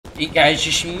Hey guys,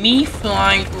 just me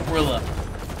flying gorilla.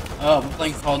 Oh, we're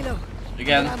playing COD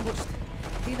again.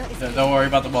 Don't worry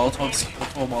about the Molotovs, the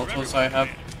 4 Molotovs I have.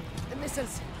 The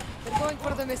missiles. They're going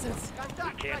for the missiles.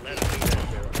 Can't let them do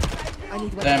that, I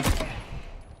need one. Damn.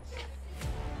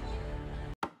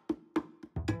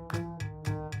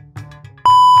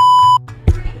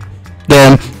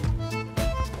 Damn.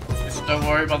 Just don't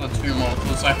worry about the 2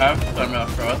 Molotovs I have. I'm gonna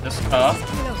throw at this car.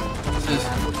 This is...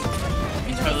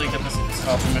 You totally get this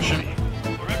stealth mission.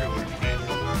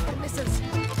 The missiles.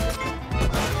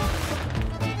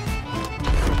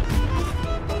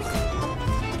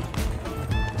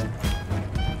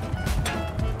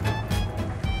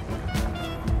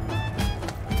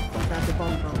 Grab the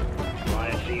bomb drone.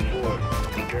 Line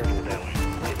C4. Be careful with that one.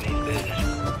 It means business.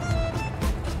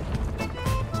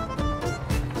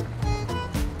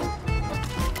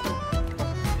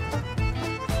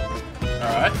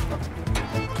 Alright.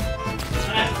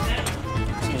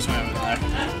 So what's over there?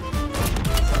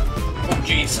 Oh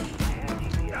jeez.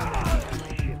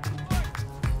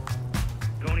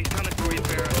 Tony's coming for you,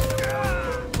 Barrow.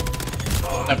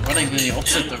 I'm running in the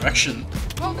opposite direction.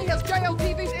 Tony has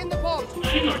JLTVs in the port.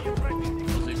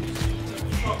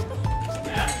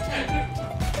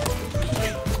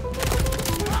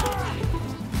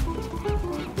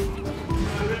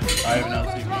 I have an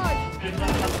LTV.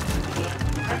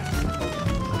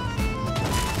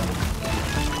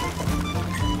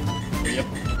 Yep,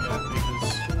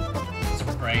 because it's a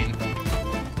brain.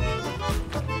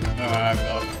 I've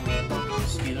got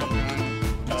mosquito drone.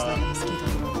 That's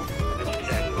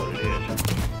exactly what it is.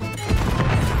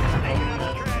 Taking out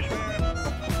the trash, Barrow.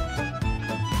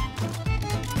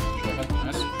 Sure about the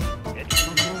mess.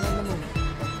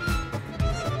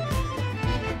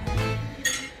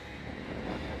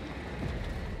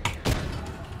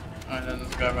 Alright, then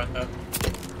there's a guy right there.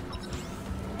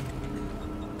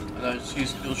 And I just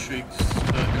use kill streaks to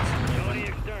instantly Tony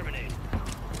win. exterminate.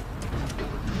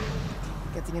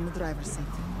 Getting in the driver's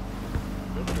seat.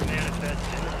 Look for manifests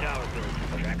in the tower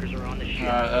building. Trackers are on the ship.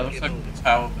 That looks Get like moving. the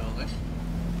tower building.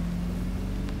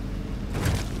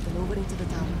 Maneuvering to the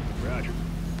tower. Roger.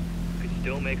 Could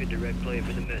still make a direct play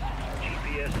for the missile.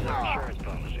 GPS is our insurance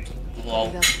policy.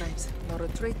 Lol. That's stripes. No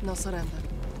retreat, no surrender.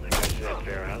 Like I said,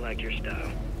 Farrah, I like your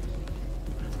style.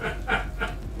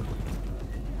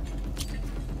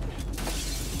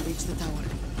 Reach the tower.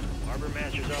 Harbor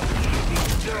Master's office should be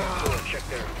third. Check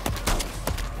there.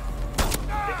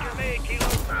 Picture made, Kilo.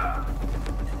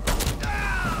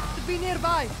 Should be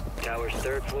nearby. Tower's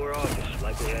 3rd floor office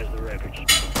likely has the records.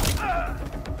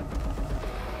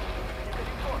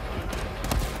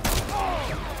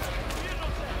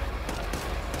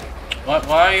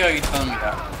 Why are you telling me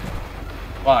that?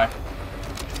 Why?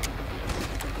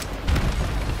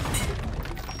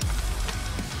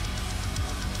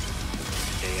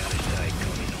 Stay out of sight,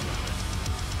 Tony.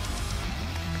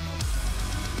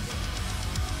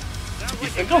 You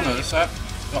think I'll notice that?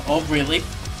 Oh, really?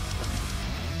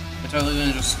 I totally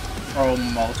didn't just throw a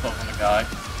Molotov on a guy.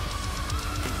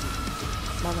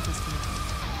 Manifesting.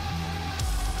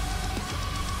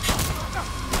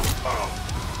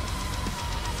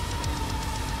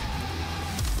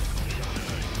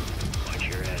 Watch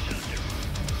your ass out there.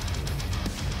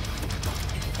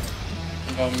 I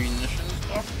got a munitions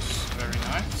box. Very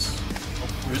nice. Oh,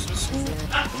 cruise missile.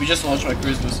 We just launched my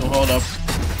cruise missile. Hold up.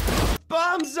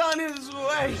 Bomb's on his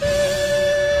way!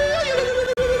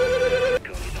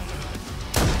 Tony's on the hunt.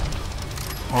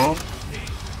 Huh?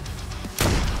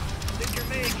 Picture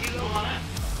made, Kilo.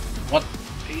 What?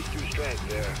 Peace through strike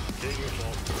there. Still your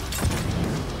fault.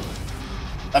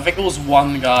 I think it was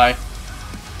one guy.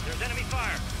 There's enemy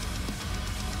fire.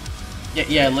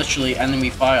 Yeah, literally enemy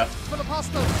fire. Full of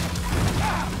hostiles.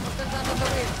 Hostiles under the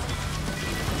wings.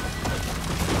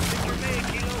 Picture made,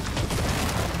 Kilo.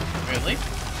 Really?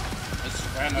 Just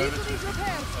ran over to These people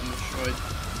repairs. and destroyed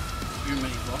too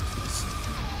many boxes.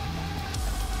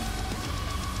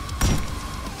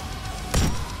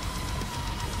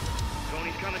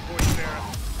 Tony's coming for you, Farrah.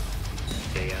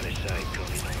 Stay out of sight,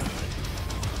 Tony's on the hunt.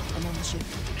 I'm on the ship.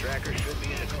 The tracker should be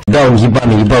in a... Да, он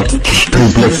ебаный ебал. Ты,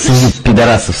 блядь, сидит,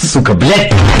 пидорасов, сука,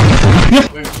 блядь!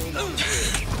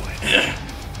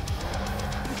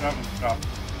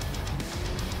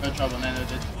 Good job on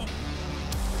ended it.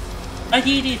 I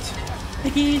did it! I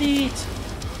did it!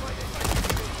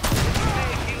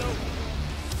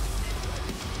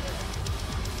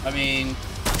 I mean,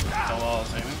 that's all I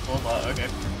was aiming for, but okay.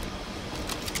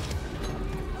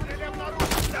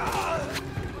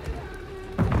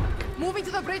 Moving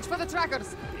to the bridge for the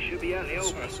trackers. You should be out in the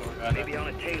Sorry, open. sorry about Maybe that. on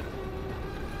a table.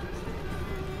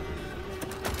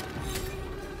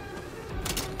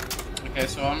 Okay,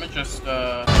 so I'm gonna just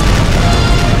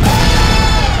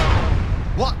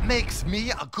makes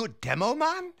me a good demo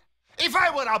man? If I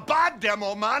were a bad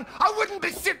demo man, I wouldn't be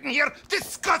sitting here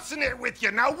discussing it with you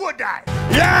now, would I?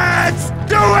 Let's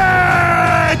do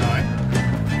it!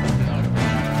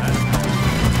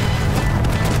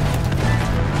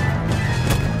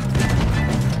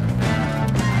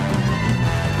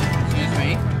 Excuse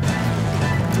me.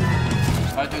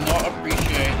 I do not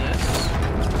appreciate this.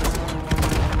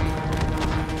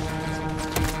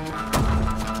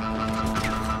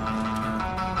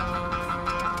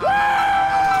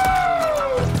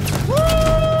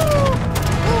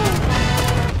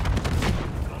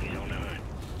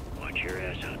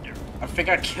 I think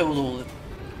I killed all of them.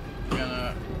 I'm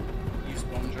gonna use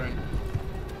bomb drone.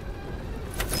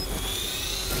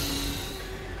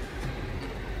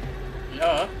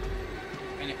 Yeah.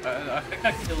 I think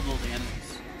I killed all the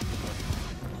enemies.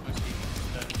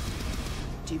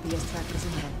 GPS trackers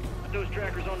in hand. Put those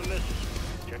trackers on the missiles.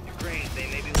 Check the cranes. They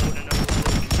may be loading another one of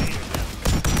those containers now.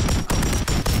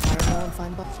 Fireball and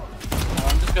find buff.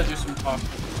 I'm just gonna do some parkour.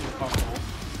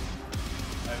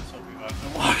 I was hoping you guys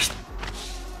would watch.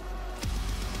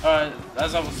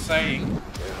 As I was saying.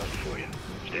 Warehouse for you.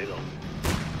 Stay low.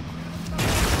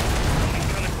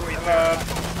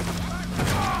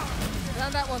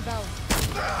 Ran that one down.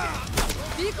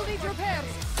 Vehicle needs repairs.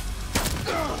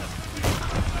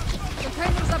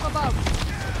 Containers up above.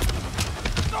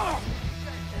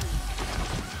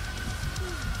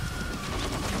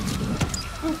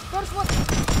 First one.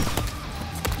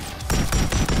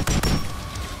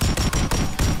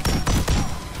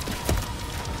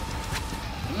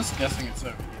 I'm just guessing it's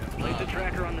over here. Place the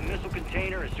tracker on the missile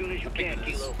container as soon as you can,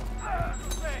 Kilo.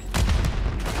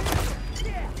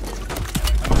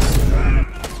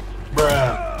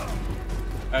 Bruh.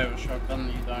 I have a shotgun,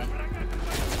 you don't.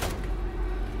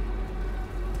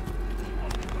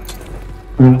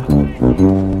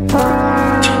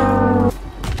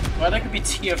 Why that could be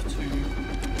TF2?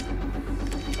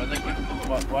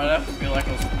 Why did I feel like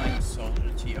I was playing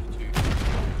Soldier TF2?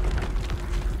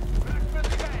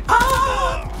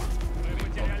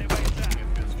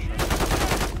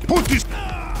 Put this.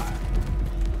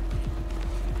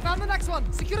 Found the next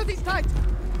one. Security's tight.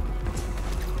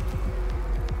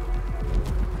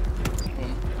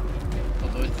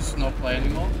 Although it does not play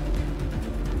anymore.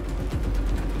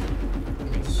 Let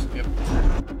me skip.